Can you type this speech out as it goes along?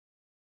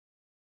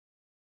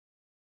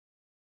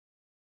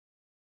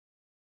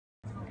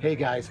Hey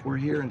guys, we're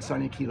here in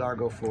sunny Key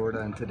Largo,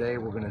 Florida, and today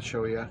we're going to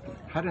show you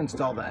how to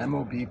install the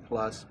MOB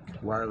Plus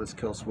wireless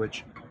kill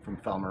switch from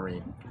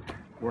Marine.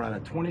 We're on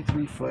a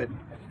 23-foot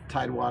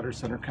Tidewater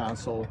center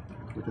console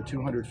with a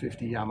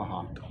 250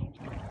 Yamaha.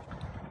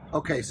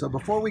 Okay, so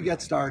before we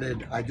get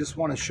started, I just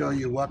want to show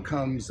you what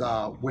comes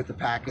with the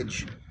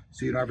package,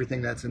 so you know everything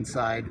that's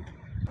inside.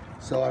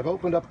 So I've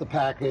opened up the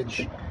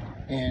package,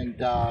 and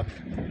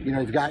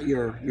you've got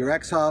your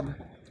X hub,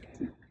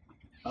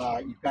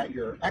 you've got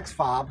your X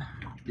fob.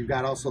 You've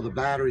got also the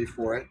battery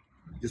for it.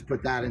 Just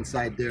put that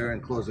inside there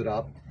and close it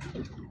up.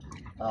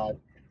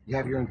 You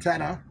have your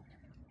antenna.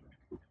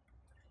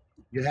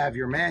 You have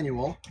your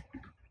manual.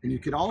 And you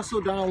can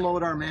also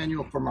download our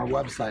manual from our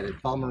website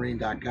at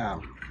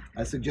felmarine.com.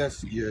 I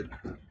suggest you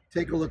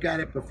take a look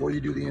at it before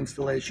you do the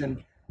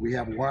installation. We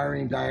have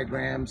wiring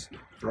diagrams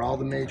for all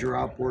the major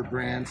outboard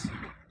brands.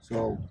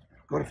 So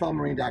go to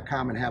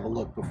felmarine.com and have a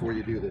look before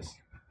you do this.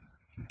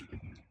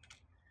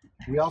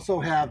 We also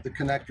have the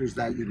connectors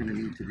that you're going to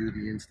need to do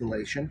the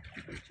installation.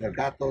 So I've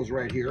got those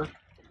right here.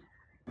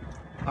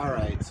 All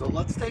right, so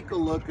let's take a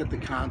look at the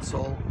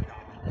console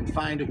and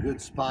find a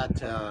good spot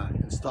to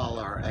install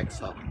our X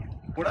hub.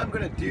 What I'm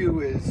going to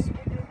do is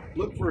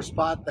look for a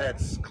spot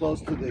that's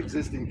close to the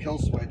existing kill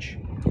switch.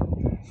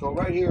 So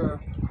right here,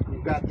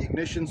 we've got the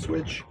ignition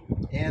switch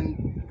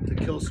and the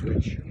kill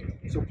switch.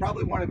 So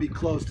probably want to be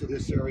close to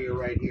this area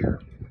right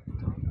here.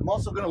 I'm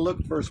also going to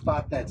look for a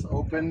spot that's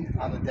open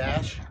on the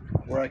dash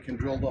where I can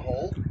drill the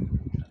hole.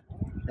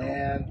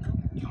 And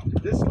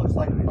this looks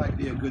like it might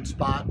be a good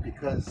spot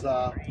because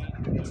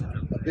it's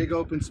a big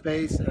open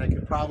space and I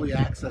could probably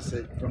access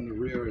it from the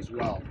rear as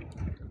well.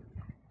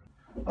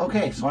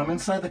 Okay, so I'm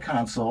inside the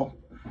console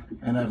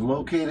and I've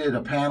located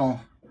a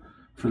panel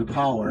for the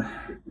power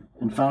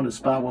and found a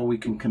spot where we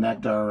can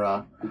connect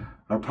our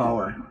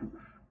power.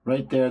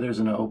 Right there, there's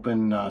an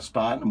open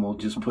spot, and we'll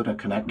just put a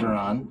connector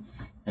on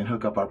and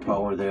hook up our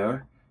power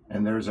there.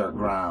 And there's our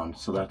ground,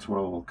 so that's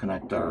where we'll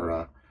connect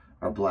our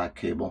black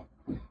cable.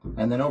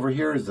 And then over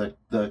here is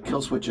the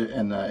kill switch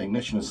and the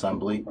ignition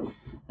assembly,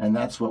 and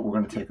that's what we're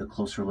going to take a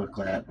closer look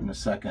at in a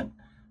second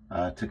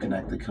to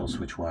connect the kill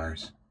switch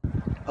wires.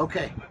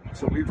 Okay,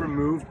 so we've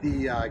removed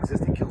the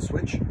existing kill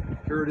switch.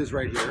 Here it is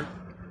right here.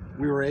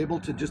 We were able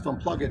to just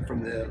unplug it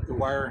from the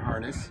wire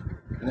harness,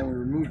 and then we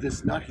removed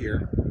this nut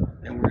here,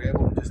 and we were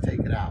able to just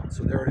take it out.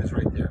 So there it is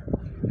right there.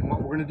 And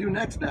what we're going to do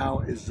next now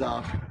is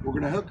we're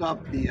going to hook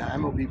up the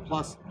MOB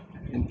Plus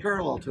in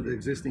parallel to the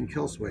existing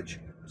kill switch.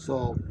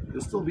 So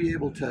you'll still be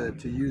able to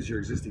use your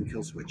existing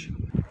kill switch.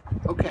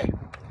 Okay,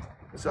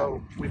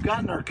 so we've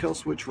gotten our kill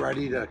switch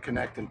ready to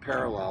connect in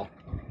parallel.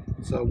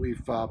 So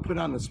we've put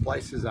on the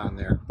splices on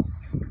there.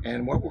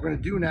 And what we're going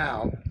to do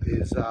now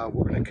is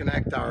we're going to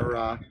connect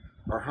our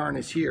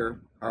harness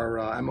here,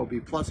 our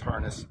MOB Plus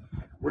harness.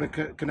 We're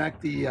going to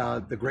connect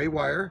the gray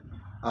wire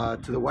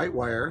to the white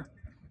wire,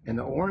 and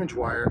the orange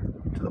wire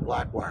to the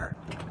black wire.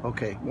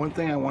 Okay, one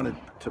thing I wanted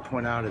to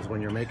point out is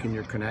when you're making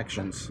your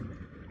connections,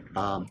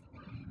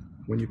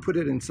 when you put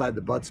it inside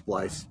the butt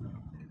splice,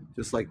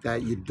 just like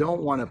that, you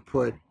don't want to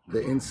put the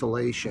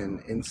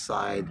insulation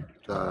inside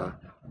the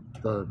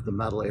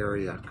metal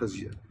area because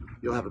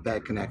you'll have a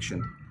bad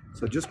connection.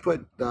 So just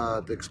put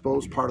the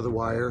exposed part of the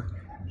wire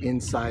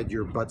inside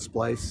your butt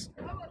splice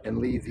and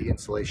leave the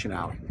insulation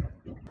out.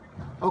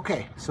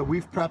 Okay, so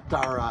we've prepped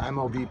our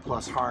MOB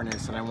Plus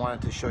harness, and I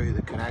wanted to show you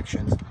the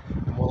connections,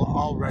 and we're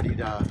all ready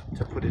to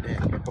put it in.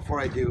 But before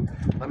I do,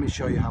 let me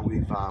show you how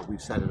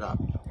we've set it up.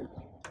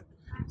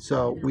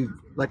 So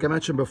like I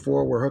mentioned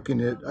before, we're hooking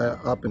it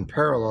up in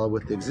parallel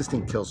with the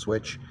existing kill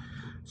switch.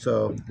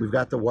 So we've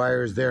got the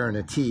wires there in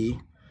a T.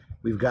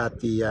 We've got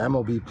the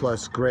MOB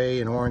Plus gray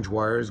and orange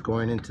wires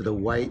going into the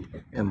white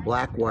and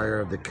black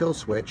wire of the kill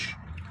switch.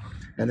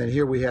 And then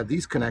here we have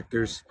these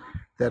connectors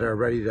that are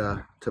ready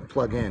to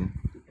plug in.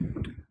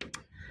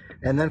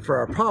 And then for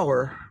our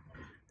power,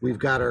 we've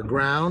got our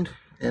ground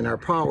and our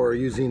power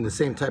using the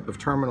same type of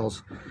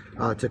terminals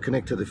to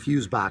connect to the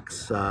fuse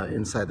box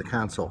inside the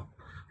console.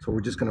 So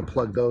we're just going to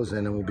plug those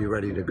in and we'll be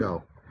ready to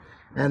go.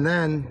 And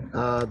then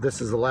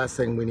this is the last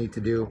thing we need to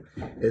do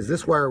is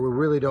this wire we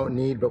really don't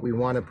need, but we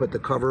want to put the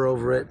cover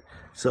over it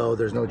so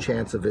there's no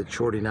chance of it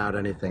shorting out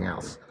anything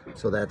else.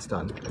 So that's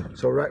done.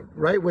 So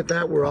right with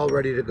that, we're all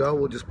ready to go.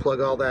 We'll just plug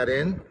all that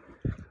in,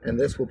 and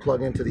this will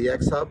plug into the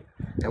X hub,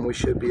 and we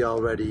should be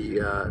all ready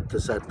to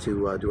set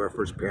to do our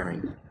first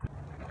pairing.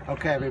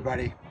 Okay,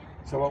 everybody.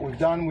 So what we've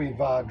done,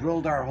 we've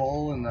drilled our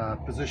hole in the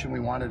position we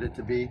wanted it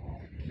to be,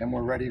 and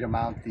we're ready to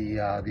mount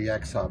the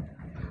X hub.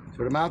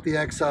 So to mount the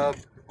X hub,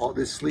 all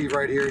this sleeve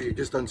right here, you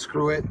just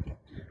unscrew it.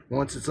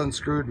 Once it's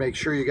unscrewed, make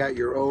sure you got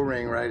your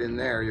O-ring right in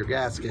there, your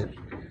gasket.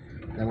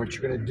 And what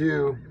you're going to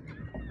do,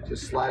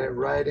 just slide it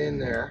right in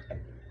there,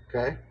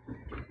 okay?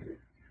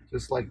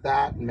 Just like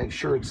that, and make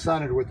sure it's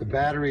centered with the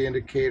battery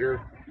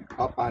indicator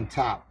up on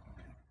top.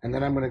 And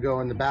then I'm going to go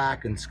in the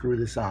back and screw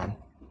this on.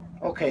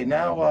 Okay,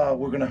 now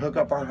we're going to hook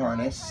up our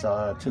harness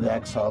to the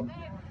X hub.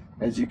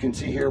 As you can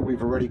see here,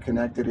 we've already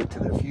connected it to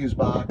the fuse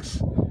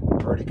box.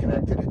 We've already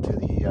connected it to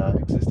the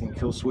existing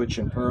kill switch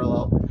in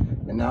parallel.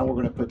 And now we're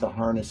going to put the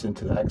harness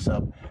into the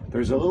X-Hub.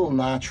 There's a little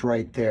notch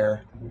right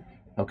there.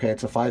 Okay,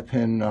 it's a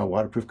 5-pin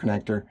waterproof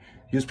connector.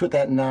 You just put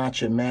that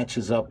notch, it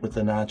matches up with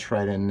the notch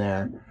right in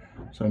there.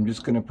 So I'm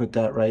just going to put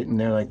that right in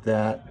there like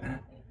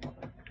that.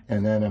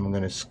 And then I'm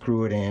going to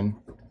screw it in.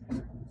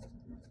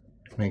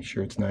 Make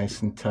sure it's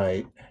nice and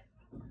tight.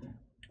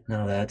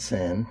 Now that's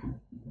in.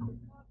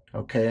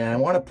 Okay, and I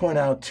want to point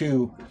out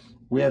too,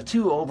 we have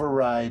two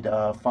override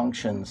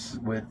functions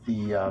with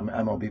the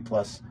MOB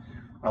Plus.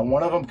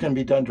 One of them can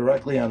be done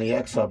directly on the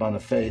X-Hub on the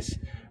face,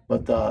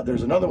 but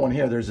there's another one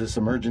here. There's this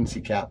emergency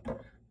cap.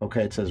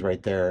 Okay, it says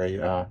right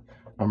there,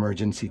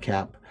 emergency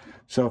cap.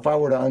 So if I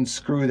were to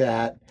unscrew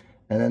that,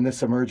 and then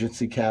this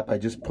emergency cap, I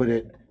just put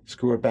it,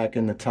 screw it back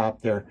in the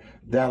top there,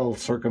 that'll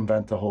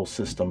circumvent the whole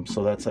system.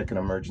 So that's like an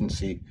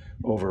emergency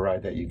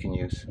override that you can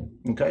use.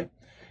 Okay,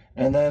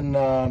 and then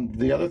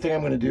the other thing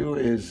I'm going to do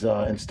is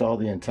install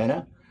the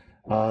antenna.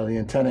 The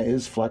antenna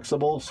is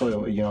flexible,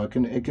 so you know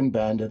it can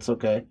bend. It's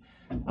okay.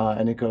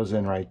 And it goes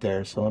in right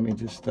there. So let me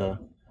just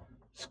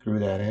screw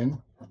that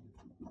in.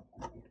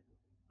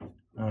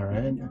 All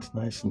right, it's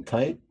nice and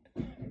tight.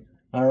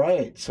 All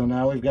right, so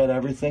now we've got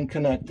everything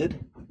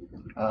connected.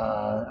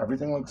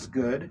 Everything looks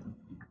good.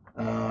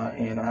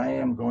 And I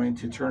am going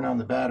to turn on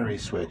the battery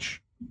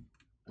switch.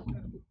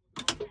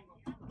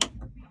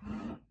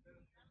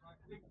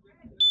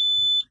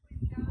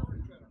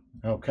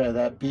 Okay,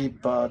 that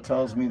beep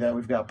tells me that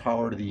we've got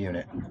power to the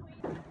unit.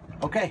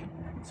 Okay,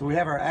 so we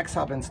have our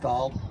X-Hub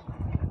installed.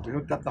 We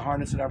hooked up the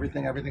harness and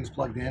everything. Everything's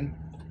plugged in.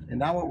 And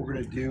now what we're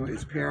going to do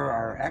is pair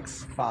our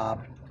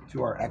X-Fob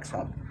to our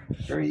X-Hub.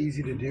 Very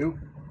easy to do.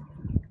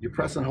 You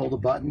press and hold a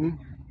button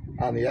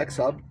on the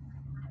X-Hub.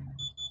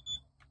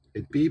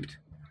 It beeped.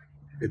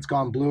 It's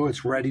gone blue.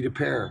 It's ready to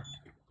pair.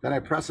 Then I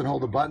press and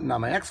hold a button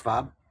on my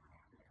X-Fob.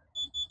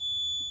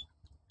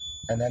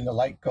 And then the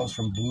light goes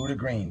from blue to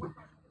green.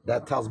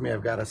 That tells me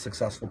I've got a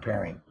successful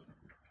pairing.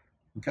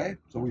 Okay,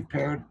 so we've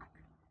paired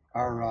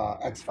our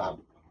X-Fob.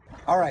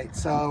 All right,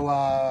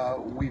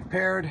 so we've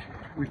paired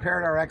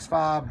our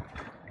X-Fob.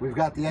 We've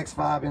got the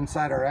X-Fob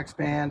inside our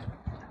X-band,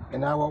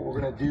 and now what we're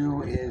going to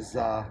do is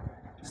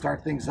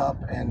start things up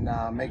and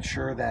make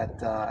sure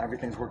that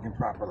everything's working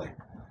properly.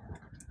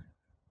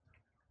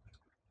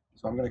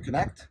 So I'm going to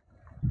connect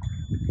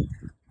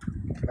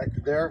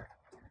it there.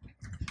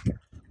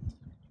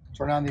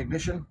 Turn on the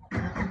ignition.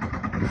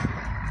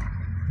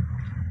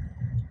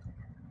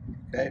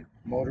 Okay,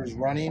 motor's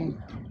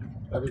running.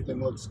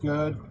 Everything looks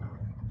good.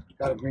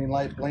 Got a green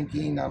light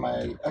blinking on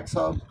my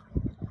X-Hub.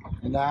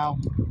 And now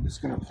I'm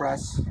just going to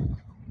press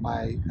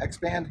my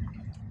X-band.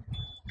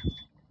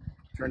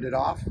 Turned it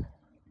off.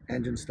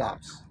 Engine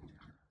stops.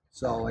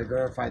 So I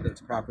verified that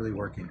it's properly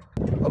working.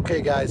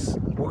 Okay guys,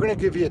 we're going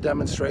to give you a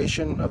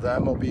demonstration of the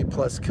MOB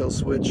Plus kill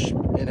switch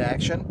in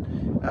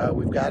action.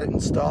 We've got it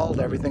installed.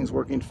 Everything's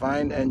working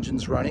fine.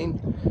 Engine's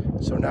running.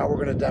 So now we're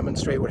going to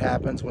demonstrate what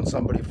happens when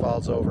somebody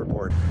falls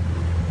overboard.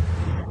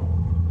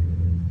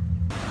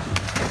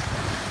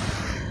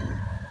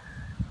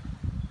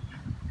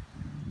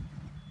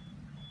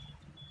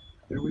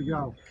 There we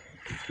go.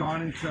 It's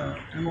gone into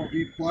MOB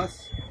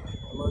Plus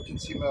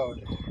emergency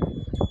mode.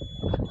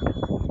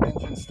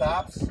 Engine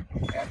stops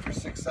after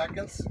 6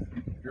 seconds.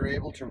 You're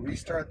able to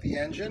restart the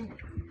engine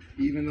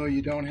even though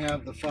you don't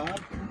have the fob.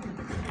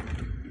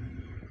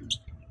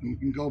 You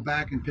can go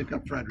back and pick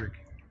up Frederick.